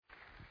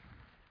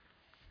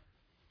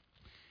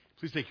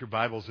Please take your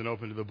Bibles and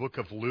open to the book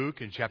of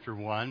Luke in chapter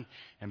 1.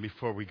 And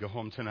before we go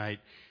home tonight,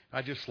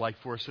 I'd just like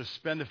for us to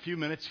spend a few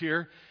minutes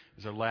here.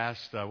 It's our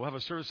last, we'll have a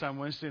service on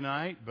Wednesday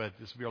night, but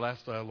this will be our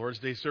last Lord's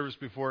Day service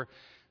before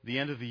the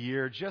end of the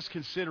year. Just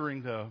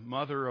considering the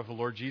mother of the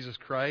Lord Jesus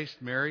Christ,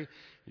 Mary,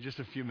 in just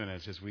a few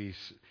minutes as we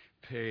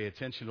pay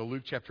attention to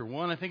Luke chapter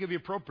 1. I think it'd be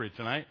appropriate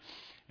tonight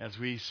as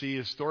we see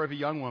a story of a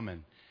young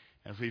woman.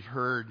 As we've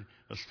heard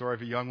a story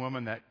of a young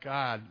woman that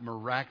God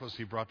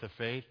miraculously brought to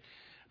faith.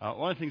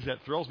 One of the things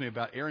that thrills me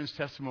about Erin's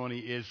testimony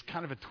is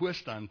kind of a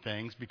twist on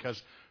things because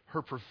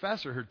her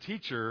professor, her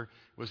teacher,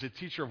 was a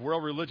teacher of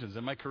world religions.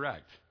 Am I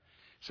correct?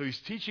 So he's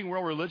teaching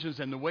world religions,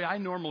 and the way I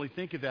normally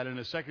think of that in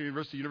a secular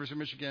university, University of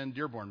Michigan,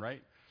 Dearborn,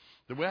 right?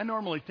 The way I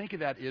normally think of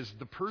that is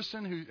the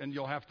person who, and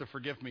you'll have to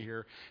forgive me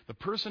here, the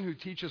person who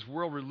teaches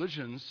world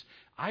religions,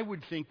 I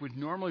would think would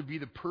normally be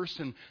the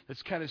person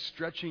that's kind of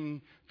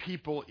stretching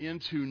people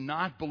into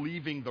not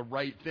believing the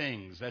right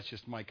things. That's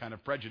just my kind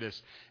of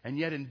prejudice. And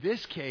yet in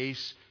this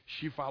case,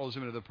 she follows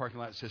him into the parking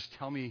lot and says,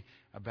 tell me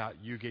about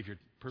you gave your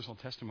personal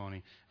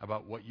testimony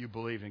about what you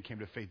believed and came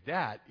to faith.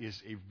 That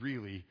is a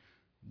really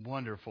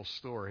wonderful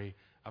story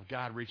of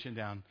God reaching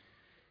down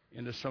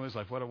into somebody's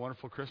life. What a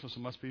wonderful Christmas it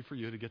must be for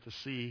you to get to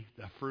see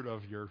the fruit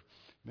of your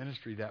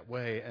ministry that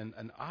way. And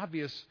an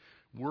obvious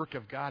work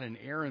of God in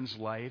Erin's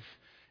life.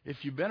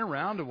 If you've been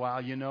around a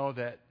while, you know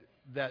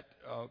that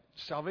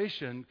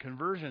salvation,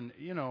 conversion,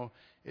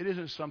 it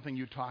isn't something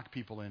you talk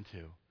people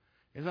into.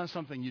 It's not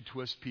something you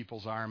twist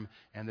people's arm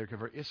and they're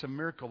converted. It's a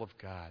miracle of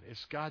God.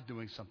 It's God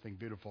doing something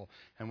beautiful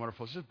and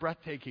wonderful. It's just a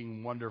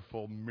breathtaking,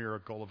 wonderful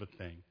miracle of a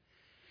thing.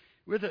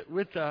 You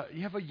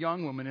have a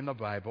young woman in the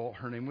Bible.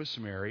 Her name was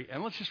Mary.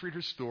 And let's just read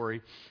her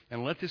story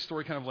and let this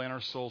story kind of land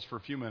our souls for a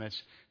few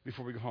minutes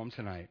before we go home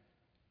tonight.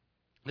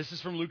 This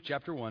is from Luke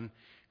chapter 1,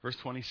 verse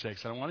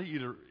 26. And I want you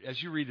to,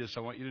 as you read this, I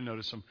want you to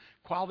notice some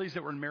qualities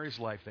that were in Mary's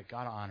life that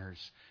God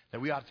honors, that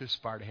we ought to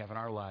aspire to have in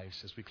our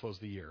lives as we close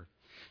the year.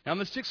 Now, in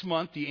the 6th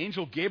month, the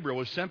angel Gabriel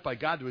was sent by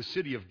God to a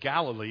city of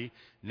Galilee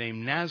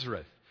named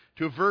Nazareth,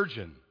 to a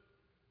virgin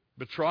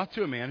betrothed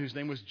to a man whose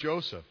name was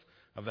Joseph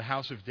of the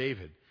house of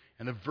David.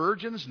 And the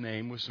virgin's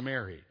name was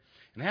Mary.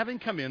 And having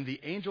come in, the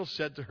angel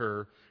said to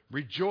her,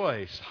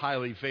 Rejoice,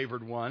 highly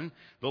favored one.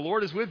 The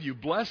Lord is with you.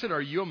 Blessed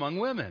are you among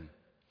women.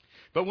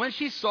 But when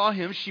she saw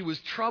him, she was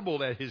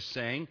troubled at his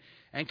saying,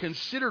 and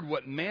considered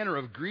what manner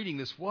of greeting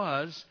this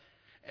was.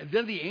 And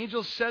then the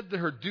angel said to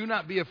her, Do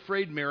not be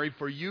afraid, Mary,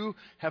 for you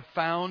have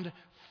found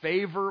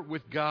favor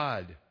with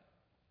God.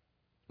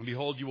 And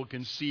behold, you will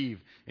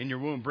conceive in your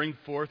womb, bring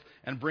forth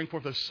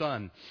a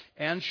son,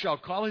 and shall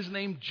call his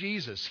name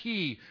Jesus.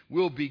 He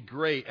will be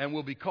great and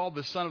will be called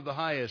the Son of the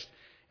Highest.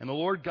 And the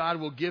Lord God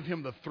will give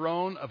him the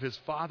throne of his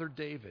father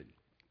David.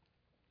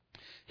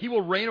 He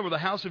will reign over the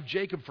house of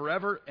Jacob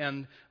forever,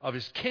 and of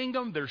his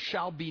kingdom there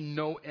shall be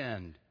no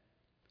end.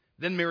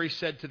 Then Mary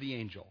said to the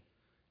angel,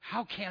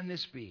 How can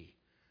this be,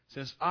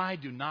 since I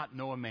do not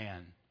know a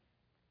man?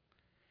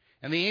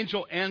 And the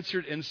angel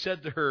answered and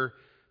said to her,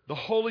 The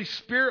Holy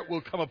Spirit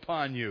will come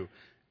upon you,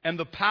 and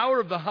the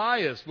power of the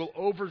highest will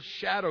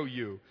overshadow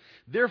you.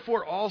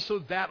 Therefore also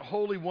that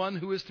Holy One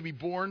who is to be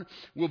born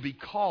will be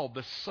called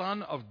the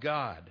Son of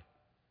God.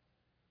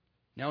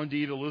 Now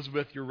indeed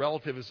Elizabeth, your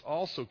relative, has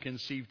also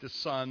conceived a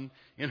son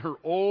in her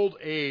old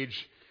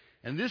age.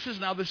 And this is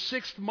now the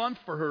 6th month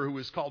for her who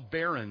is called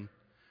barren.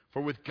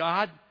 For with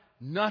God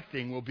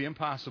nothing will be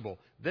impossible.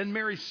 Then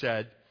Mary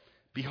said,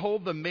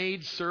 Behold the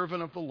maid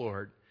servant of the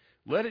Lord.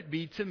 Let it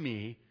be to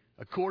me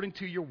according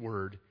to your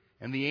word.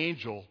 And the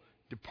angel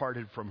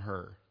departed from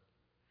her.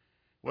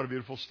 What a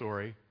beautiful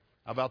story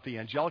about the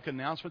angelic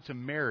announcement to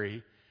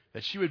Mary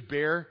that she would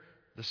bear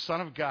the Son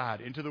of God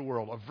into the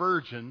world, a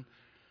virgin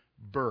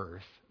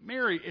birth.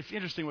 Mary, it's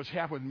interesting what's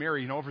happened with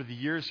Mary. Over the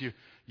years,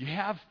 you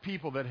have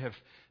people that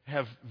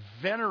have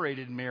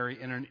venerated Mary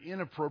in an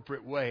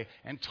inappropriate way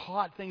and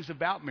taught things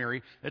about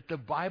Mary that the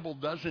Bible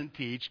doesn't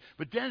teach.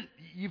 But then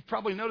you've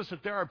probably noticed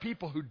that there are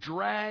people who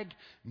drag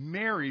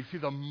Mary through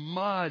the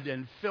mud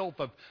and filth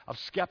of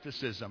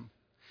skepticism.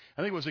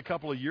 I think it was a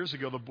couple of years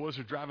ago, the boys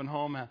were driving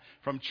home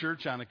from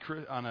church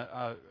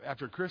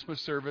after a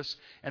Christmas service,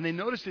 and they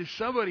noticed that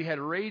somebody had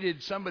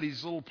raided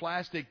somebody's little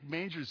plastic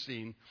manger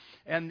scene.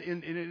 And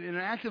in an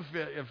act of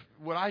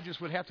what I just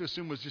would have to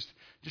assume was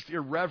just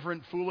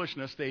irreverent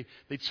foolishness, they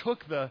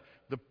took the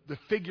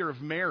figure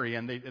of Mary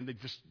and they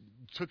just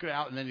took it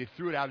out and then they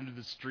threw it out into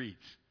the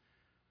streets.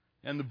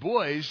 And the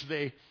boys,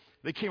 they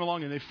came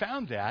along and they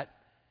found that,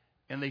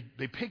 and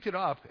they picked it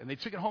up and they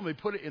took it home. They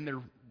put it in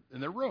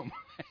their room.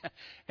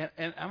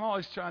 and I'm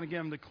always trying to get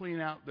them to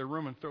clean out their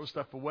room and throw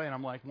stuff away. And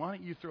I'm like, why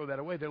don't you throw that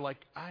away? They're like,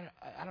 I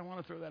don't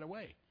want to throw that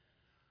away.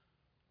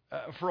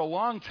 For a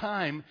long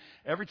time,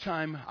 every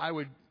time I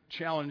would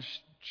challenge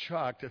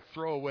Chuck to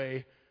throw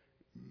away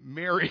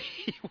Mary,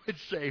 he would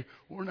say,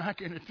 we're not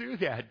going to do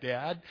that,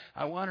 Dad.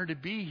 I want her to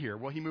be here.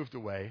 Well, he moved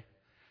away.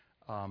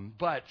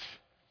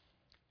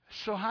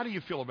 So how do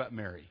you feel about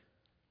Mary?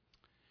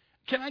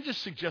 Can I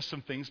just suggest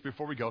some things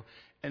before we go?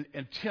 And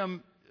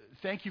Tim,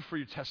 thank you for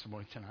your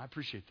testimony tonight. I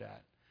appreciate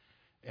that.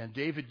 And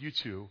David, you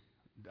too.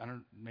 I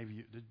don't.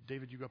 Maybe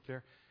David, you go up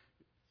there.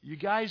 You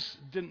guys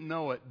didn't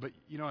know it, but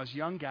as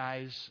young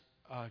guys,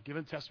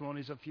 giving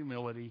testimonies of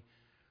humility,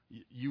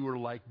 you were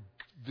like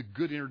the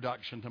good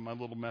introduction to my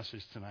little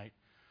message tonight.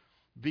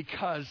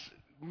 Because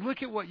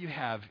look at what you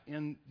have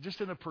in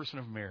the person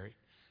of Mary.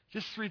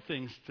 Just three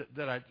things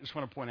that I just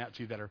want to point out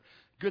to you that are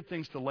good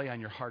things to lay on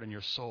your heart and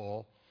your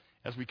soul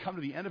as we come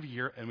to the end of a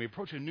year and we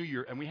approach a new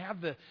year and we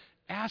have the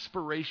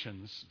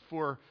aspirations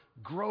for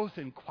growth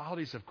in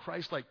qualities of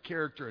Christ-like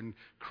character and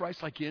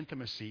Christ-like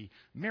intimacy.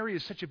 Mary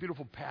is such a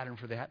beautiful pattern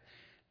for that.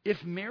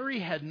 If Mary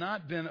had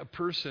not been a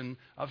person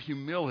of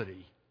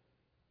humility,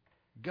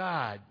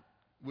 God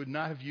would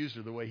not have used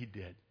her the way he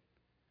did.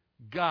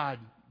 God,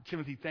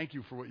 Timothy, thank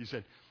you for what you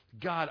said.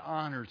 God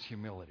honors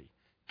humility.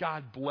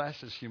 God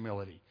blesses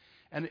humility.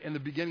 And the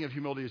beginning of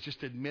humility is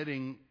just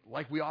admitting,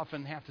 like we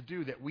often have to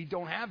do, that we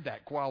don't have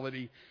that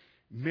quality.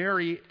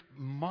 Mary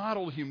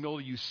modeled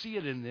humility. You see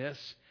it in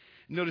this.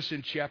 Notice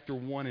in chapter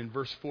 1 in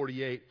verse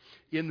 48,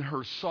 in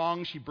her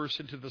song, she bursts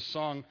into the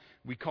song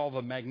we call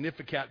the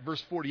Magnificat.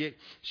 Verse 48,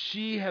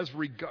 he has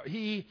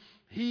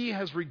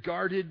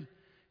regarded,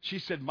 she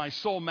said, my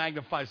soul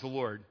magnifies the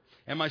Lord,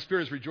 and my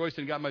spirit has rejoiced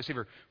in God my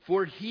Savior,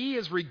 for he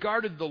has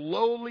regarded the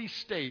lowly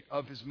state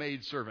of his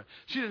maidservant.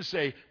 She didn't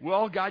say,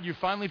 well, God, you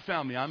finally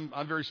found me. I'm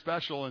very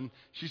special. And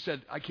she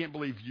said, I can't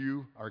believe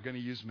you are going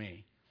to use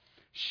me.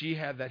 She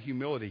had that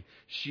humility.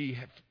 She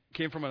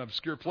came from an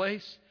obscure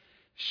place.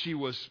 She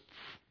was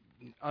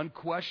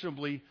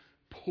unquestionably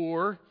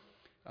poor.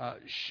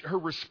 Her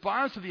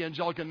response to the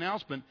angelic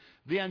announcement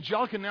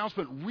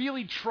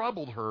really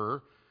troubled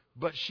her,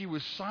 but she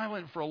was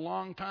silent for a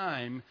long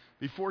time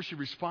before she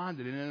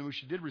responded. And then when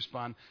she did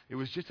respond, it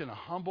was just in a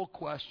humble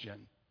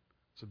question.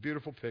 It's a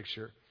beautiful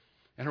picture.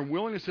 And her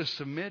willingness to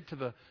submit to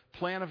the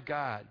plan of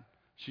God.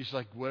 She's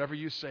like, whatever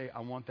you say, I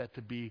want that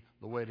to be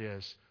the way it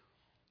is.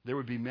 There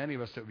would be many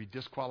of us that would be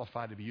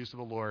disqualified to be used of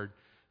the Lord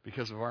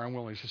because of our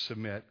unwillingness to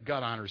submit.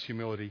 God honors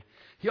humility.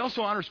 He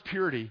also honors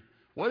purity.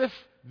 What if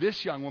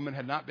this young woman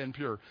had not been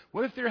pure?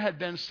 What if there had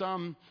been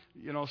some,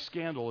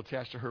 scandal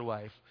attached to her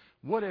life?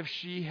 What if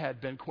she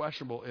had been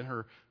questionable in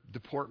her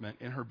deportment,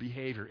 in her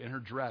behavior, in her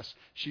dress?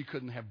 She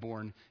couldn't have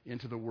born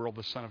into the world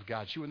the Son of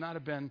God. She would not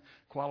have been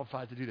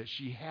qualified to do that.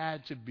 She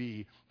had to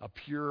be a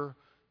pure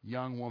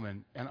young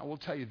woman. And I will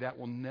tell you, that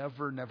will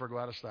never, never go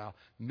out of style.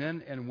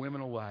 Men and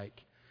women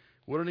alike.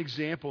 What an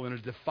example in a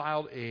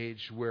defiled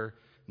age where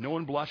no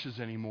one blushes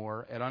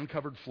anymore at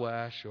uncovered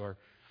flesh or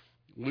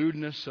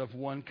lewdness of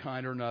one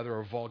kind or another,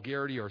 or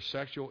vulgarity or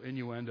sexual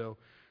innuendo.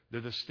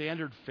 They're the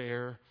standard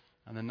fare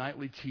on the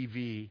nightly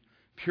TV.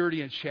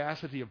 Purity and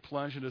chastity have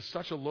plunged into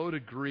such a low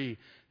degree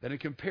that in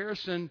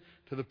comparison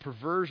to the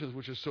perversions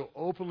which is so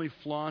openly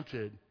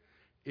flaunted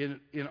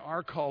in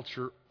our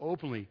culture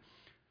openly,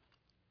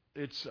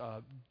 it's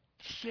a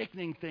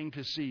sickening thing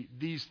to see.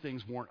 These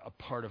things weren't a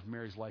part of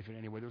Mary's life in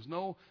any way. There was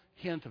no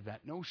hint of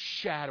that, no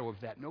shadow of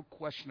that, no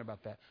question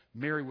about that.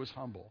 Mary was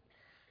humble,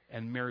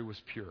 and Mary was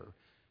pure.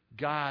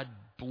 God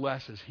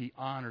blesses, he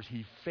honors,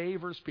 he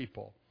favors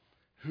people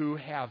who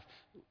had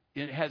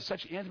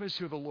such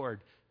intimacy with the Lord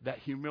that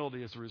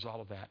humility is the result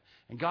of that.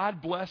 And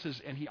God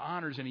blesses and he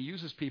honors and he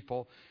uses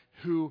people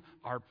who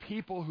have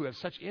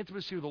such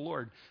intimacy with the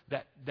Lord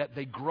that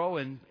they grow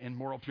in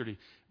moral purity.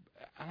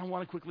 I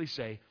want to quickly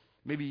say,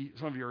 maybe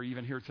some of you are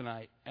even here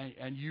tonight,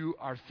 and you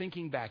are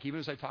thinking back, even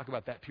as I talk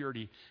about that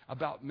purity,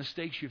 about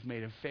mistakes you've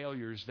made and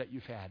failures that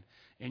you've had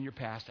in your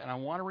past. And I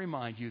want to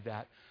remind you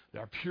that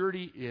our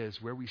purity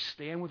is where we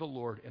stand with the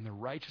Lord in the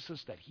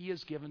righteousness that he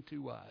has given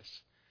to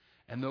us.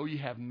 And though you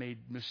have made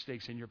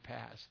mistakes in your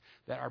past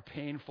that are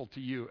painful to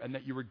you and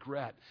that you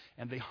regret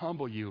and they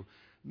humble you,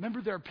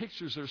 remember there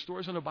are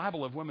stories in the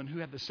Bible of women who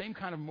had the same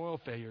kind of moral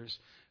failures.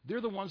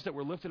 They're the ones that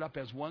were lifted up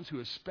as ones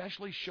who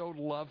especially showed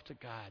love to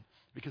God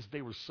because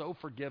they were so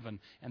forgiven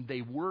and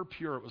they were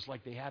pure. It was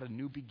like they had a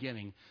new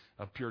beginning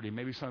of purity.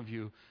 Maybe some of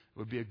you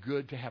would be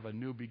good to have a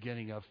new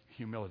beginning of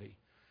humility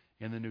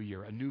in the new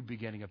year, a new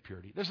beginning of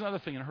purity. There's another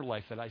thing in her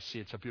life that I see.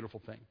 It's a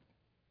beautiful thing.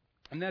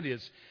 And that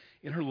is,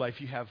 in her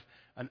life, you have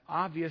an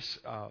obvious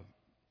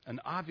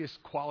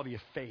quality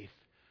of faith,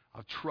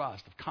 of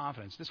trust, of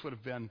confidence. This would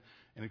have been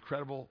an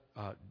incredible,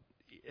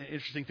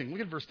 interesting thing.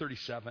 Look at verse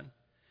 37.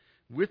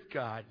 With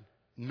God,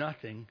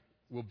 nothing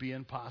will be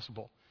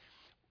impossible.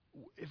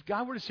 If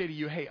God were to say to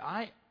you,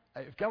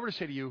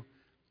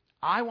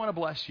 I want to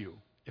bless you.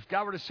 If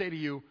God were to say to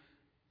you,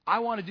 I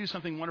want to do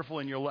something wonderful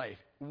in your life,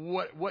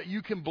 what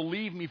you can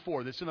believe me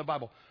for, that's in the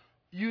Bible,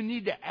 you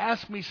need to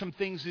ask me some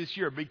things this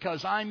year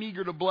because I'm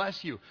eager to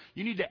bless you.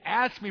 You need to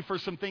ask me for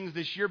some things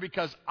this year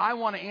because I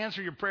want to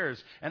answer your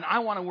prayers and I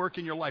want to work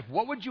in your life.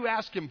 What would you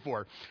ask him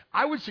for?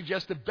 I would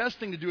suggest the best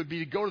thing to do would be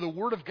to go to the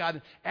Word of God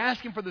and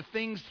ask him for the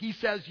things he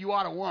says you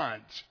ought to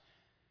want.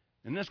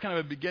 And that's kind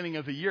of a beginning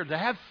of the year. To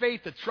have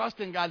faith, to trust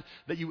in God,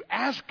 that you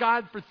ask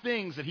God for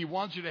things that he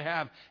wants you to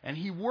have and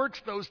he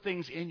works those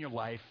things in your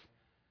life.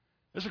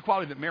 This is a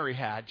quality that Mary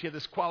had. She had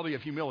this quality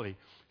of humility.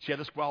 She had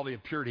this quality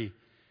of purity.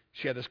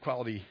 She had this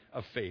quality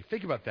of faith.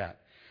 Think about that.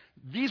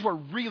 These were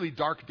really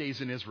dark days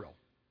in Israel.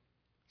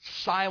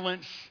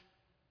 Silence,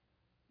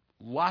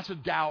 lots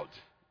of doubt,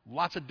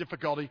 lots of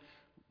difficulty,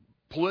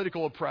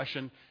 political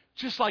oppression,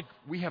 just like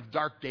we have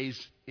dark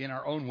days in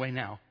our own way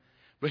now.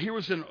 But here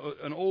was an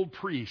old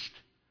priest,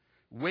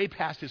 way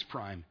past his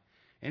prime.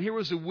 And here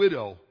was a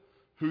widow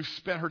who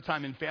spent her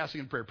time in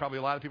fasting and prayer. Probably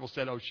a lot of people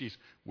said, oh, she's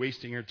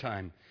wasting her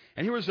time.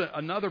 And here was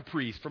another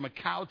priest from a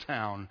cow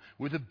town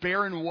with a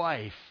barren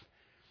wife.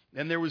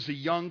 And there was a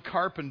young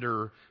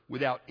carpenter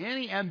without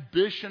any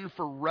ambition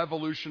for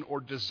revolution or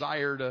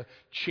desire to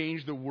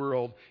change the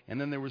world. And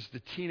then there was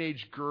the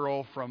teenage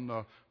girl from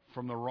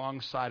the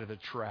wrong side of the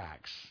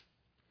tracks.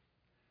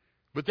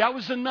 But that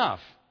was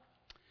enough.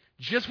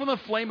 Just when the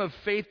flame of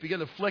faith began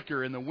to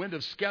flicker in the wind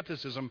of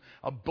skepticism,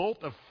 a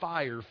bolt of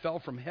fire fell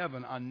from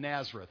heaven on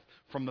Nazareth.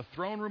 From the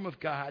throne room of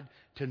God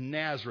to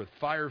Nazareth,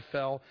 fire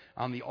fell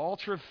on the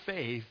altar of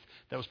faith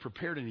that was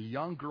prepared in a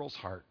young girl's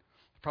heart.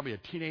 Probably a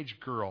teenage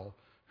girl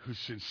whose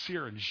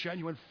sincere and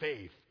genuine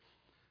faith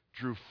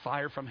drew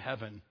fire from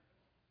heaven.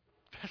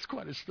 That's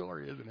quite a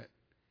story, isn't it?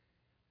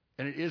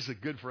 And it is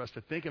good for us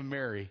to think of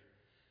Mary,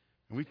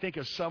 and we think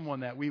of someone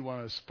that we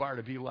want to aspire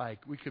to be like.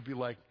 We could be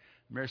like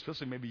Mary,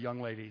 especially maybe young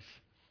ladies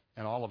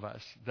and all of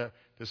us, that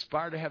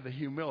aspire to have the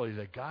humility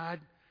that God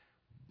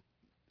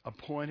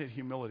appointed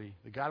humility,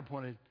 that God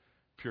appointed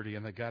purity,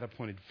 and that God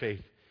appointed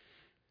faith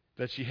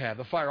that she had.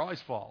 The fire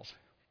always falls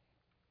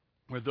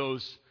where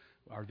those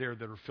are there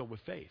that are filled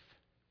with faith.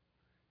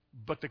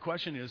 But the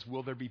question is,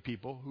 will there be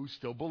people who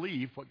still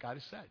believe what God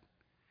has said?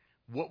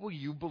 What will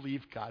you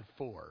believe God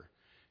for?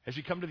 As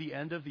you come to the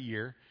end of the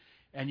year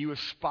and you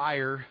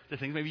aspire to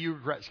things, maybe you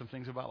regret some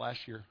things about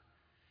last year.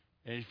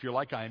 And if you're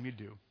like I am, you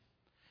do.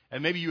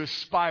 And maybe you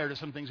aspire to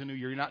some things in the new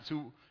year. You're not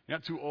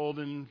too old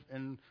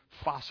and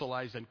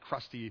fossilized and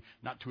crusty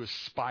not to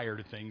aspire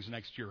to things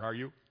next year, are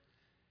you?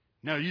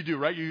 No, you do,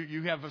 right?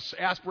 You have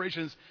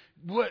aspirations.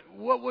 What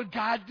would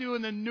God do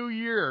in the new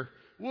year?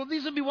 Well,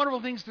 these would be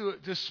wonderful things to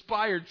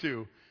aspire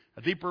to.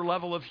 A deeper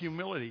level of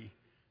humility,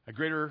 a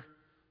greater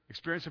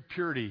experience of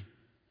purity,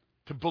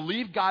 to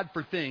believe God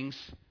for things,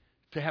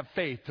 to have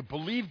faith, to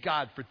believe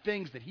God for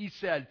things that He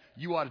said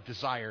you ought to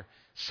desire.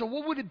 So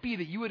what would it be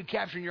that you would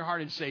capture in your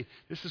heart and say,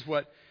 this is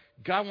what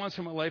God wants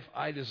in my life,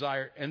 I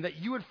desire, and that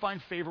you would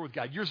find favor with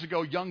God? Years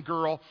ago, a young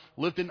girl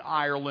lived in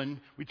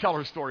Ireland. We tell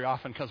her story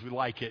often because we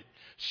like it.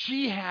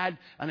 She had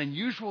an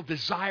unusual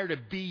desire to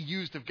be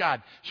used of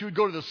God. She would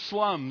go to the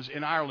slums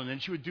in Ireland,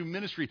 and she would do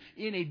ministry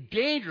in a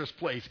dangerous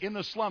place, in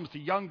the slums, to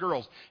young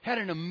girls. Had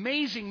an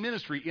amazing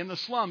ministry in the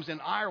slums in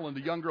Ireland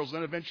to young girls.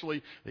 Then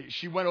eventually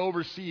she went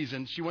overseas,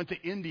 and she went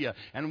to India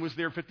and was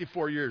there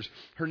 54 years.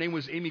 Her name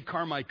was Amy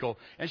Carmichael,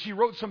 and she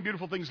wrote some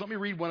beautiful things. Let me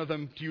read one of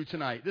them to you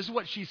tonight. This is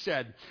what she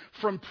said.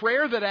 From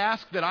prayer that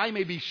asked that I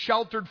may be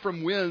sheltered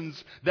from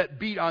winds that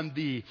beat on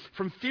thee,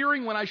 from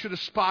fearing when I should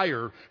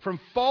aspire, from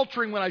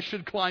faltering when I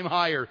should climb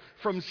higher,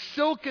 from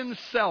silken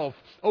self,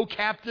 O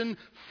captain,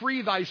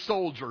 free thy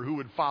soldier who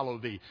would follow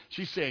thee.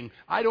 She's saying,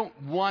 I don't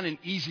want an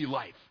easy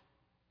life.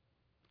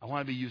 I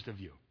want to be used of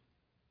you.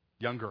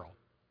 Young girl.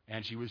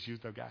 And she was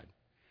used of God.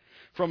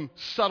 From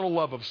subtle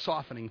love of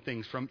softening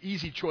things, from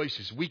easy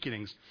choices,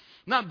 weakenings.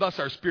 Not thus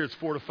our spirits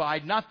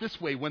fortified, not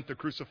this way went the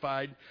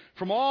crucified.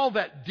 From all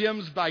that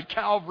dims thy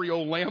Calvary,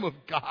 O Lamb of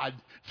God,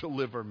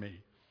 deliver me.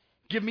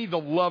 Give me the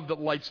love that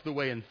lights the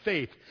way, and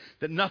faith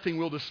that nothing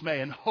will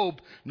dismay, and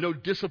hope no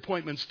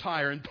disappointments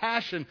tire, and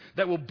passion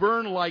that will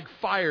burn like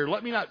fire.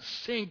 Let me not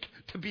sink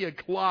to be a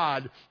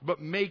clod,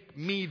 but make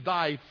me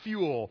thy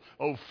fuel,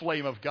 O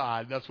flame of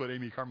God. That's what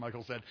Amy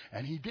Carmichael said,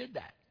 and he did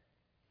that.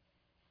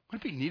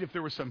 Wouldn't it be neat if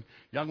there was some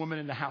young woman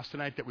in the house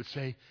tonight that would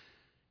say,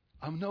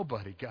 I'm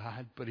nobody,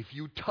 God, but if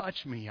you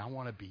touch me, I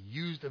want to be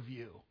used of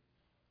you.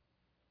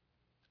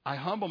 I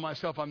humble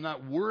myself. I'm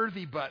not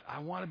worthy, but I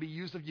want to be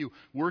used of you.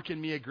 Work in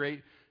me a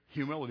great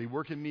humility.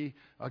 Work in me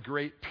a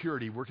great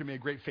purity. Work in me a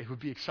great faith. It would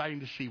be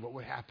exciting to see what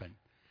would happen.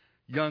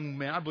 Young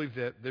men, I believe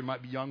that there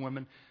might be young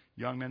women,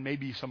 young men,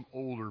 maybe some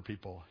older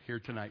people here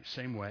tonight,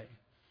 same way.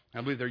 I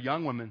believe there are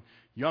young women,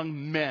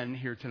 young men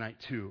here tonight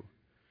too.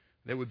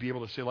 They would be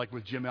able to say, like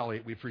with Jim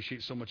Elliot, we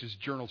appreciate so much his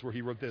journals where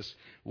he wrote this,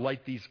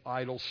 light these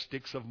idle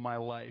sticks of my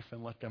life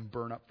and let them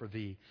burn up for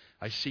thee.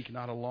 I seek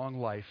not a long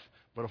life,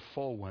 but a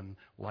full one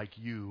like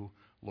you,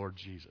 Lord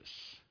Jesus.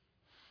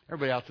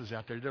 Everybody else is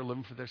out there. They're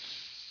living for their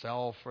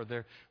self, or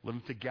they're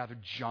living to gather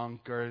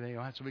junk, or they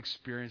have some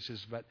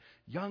experiences. But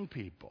young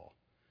people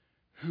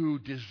who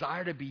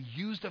desire to be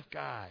used of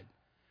God,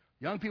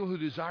 young people who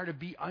desire to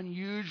be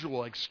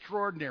unusual,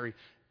 extraordinary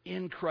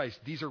in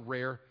Christ, these are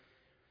rare.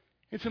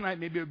 And tonight,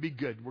 maybe it would be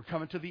good. We're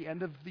coming to the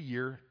end of the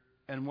year,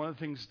 and one of the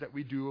things that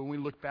we do when we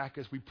look back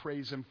is we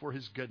praise Him for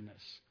His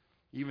goodness,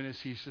 even as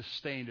He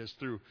sustained us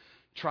through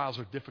trials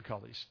or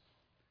difficulties.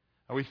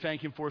 We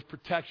thank Him for His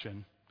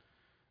protection.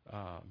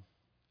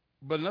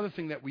 But another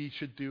thing that we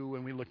should do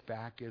when we look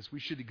back is we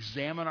should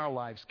examine our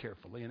lives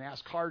carefully and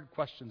ask hard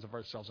questions of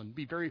ourselves and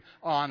be very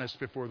honest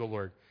before the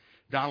Lord.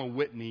 Donald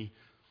Whitney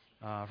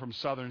from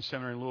Southern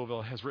Seminary in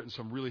Louisville has written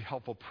some really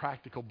helpful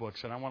practical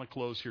books, and I want to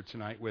close here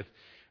tonight with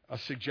a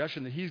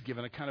suggestion that he's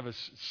given, a kind of a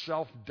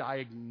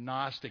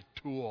self-diagnostic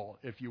tool,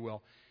 if you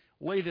will.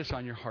 Lay this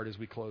on your heart as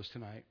we close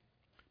tonight.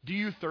 Do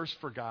you thirst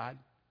for God?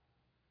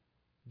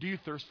 Do you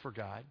thirst for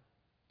God?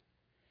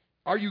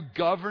 Are you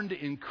governed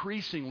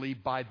increasingly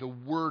by the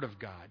Word of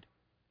God?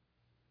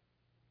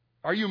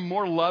 Are you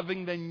more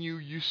loving than you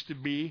used to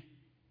be?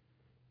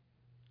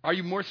 Are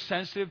you more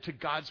sensitive to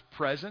God's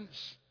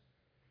presence?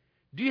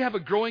 Do you have a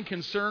growing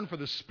concern for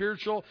the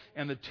spiritual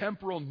and the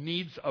temporal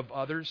needs of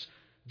others?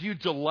 Do you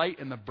delight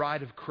in the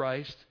bride of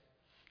Christ?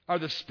 Are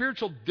the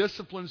spiritual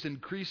disciplines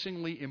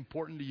increasingly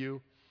important to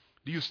you?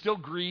 Do you still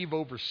grieve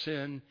over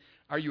sin?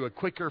 Are you a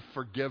quicker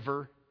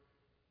forgiver?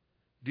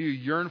 Do you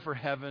yearn for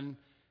heaven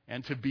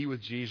and to be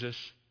with Jesus?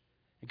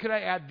 And could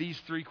I add these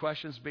three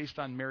questions based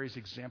on Mary's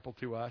example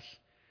to us?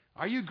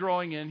 Are you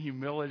growing in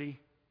humility?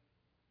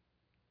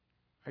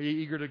 Are you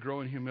eager to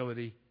grow in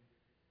humility?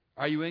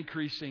 Are you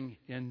increasing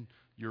in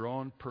your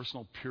own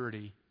personal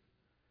purity?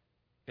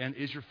 And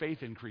is your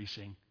faith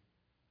increasing?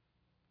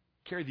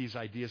 Carry these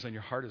ideas on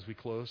your heart as we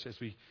close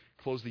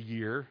the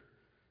year.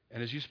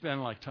 And as you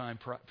spend time,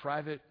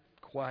 private,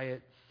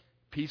 quiet,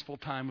 peaceful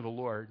time with the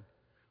Lord,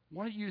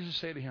 why don't you just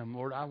say to Him,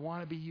 Lord, I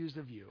want to be used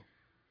of you.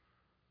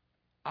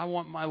 I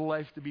want my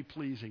life to be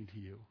pleasing to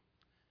you.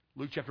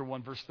 Luke chapter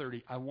 1, verse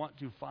 30, I want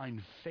to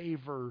find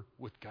favor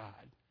with God.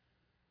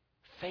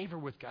 Favor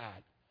with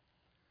God.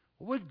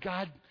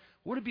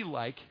 Would it be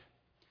like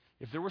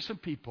if there were some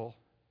people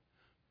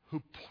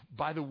who,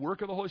 by the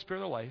work of the Holy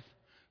Spirit of their life,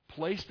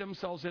 placed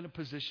themselves in a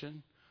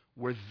position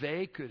where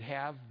they could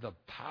have the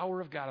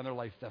power of God on their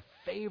life, the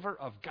favor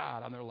of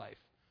God on their life?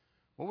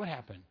 What would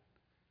happen?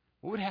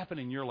 What would happen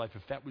in your life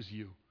if that was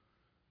you?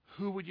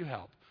 Who would you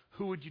help?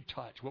 Who would you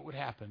touch? What would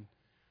happen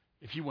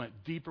if you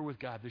went deeper with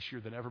God this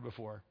year than ever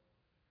before?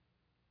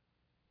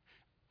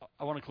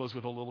 I want to close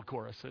with a little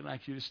chorus. I'd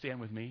like you to stand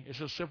with me.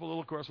 It's a simple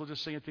little chorus. We'll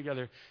just sing it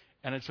together,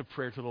 and it's a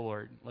prayer to the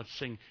Lord. Let's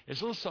sing.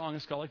 It's a little song.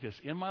 It's called like this.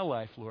 In my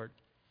life, Lord,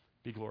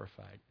 be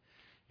glorified.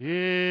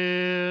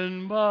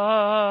 In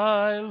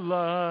my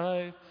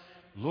life,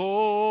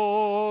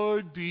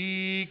 Lord,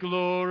 be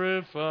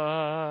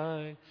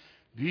glorified.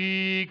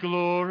 Be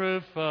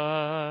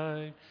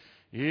glorified.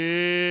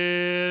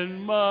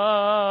 In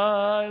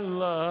my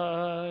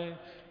life,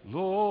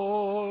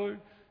 Lord,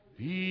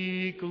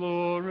 be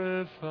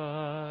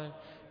glorified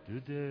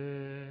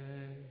today.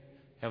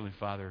 Heavenly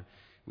Father,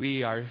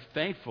 we are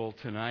thankful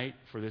tonight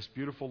for this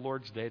beautiful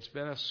Lord's Day. It's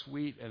been a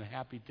sweet and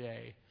happy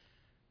day,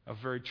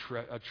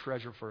 a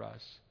treasure for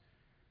us.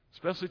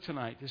 Especially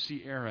tonight to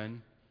see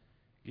Erin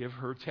give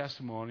her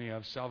testimony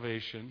of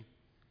salvation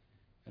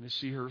and to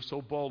see her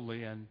so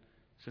boldly and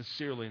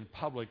sincerely and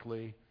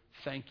publicly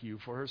thank you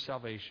for her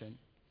salvation.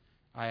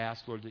 I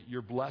ask, Lord, that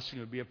your blessing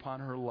would be upon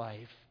her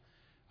life.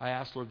 I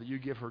ask, Lord, that you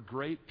give her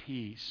great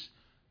peace,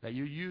 that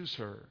you use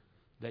her,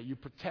 that you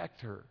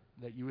protect her,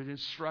 that you would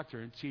instruct her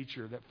and teach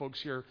her, that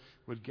folks here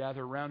would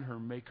gather around her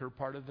and make her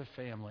part of the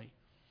family,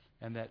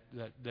 and that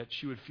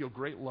she would feel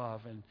great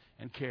love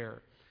and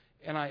care.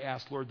 And I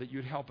ask, Lord, that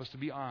you'd help us to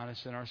be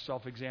honest in our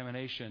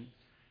self-examination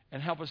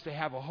and help us to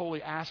have a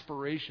holy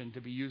aspiration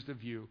to be used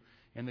of you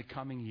in the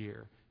coming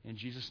year. In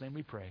Jesus' name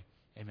we pray.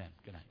 Amen.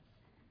 Good night.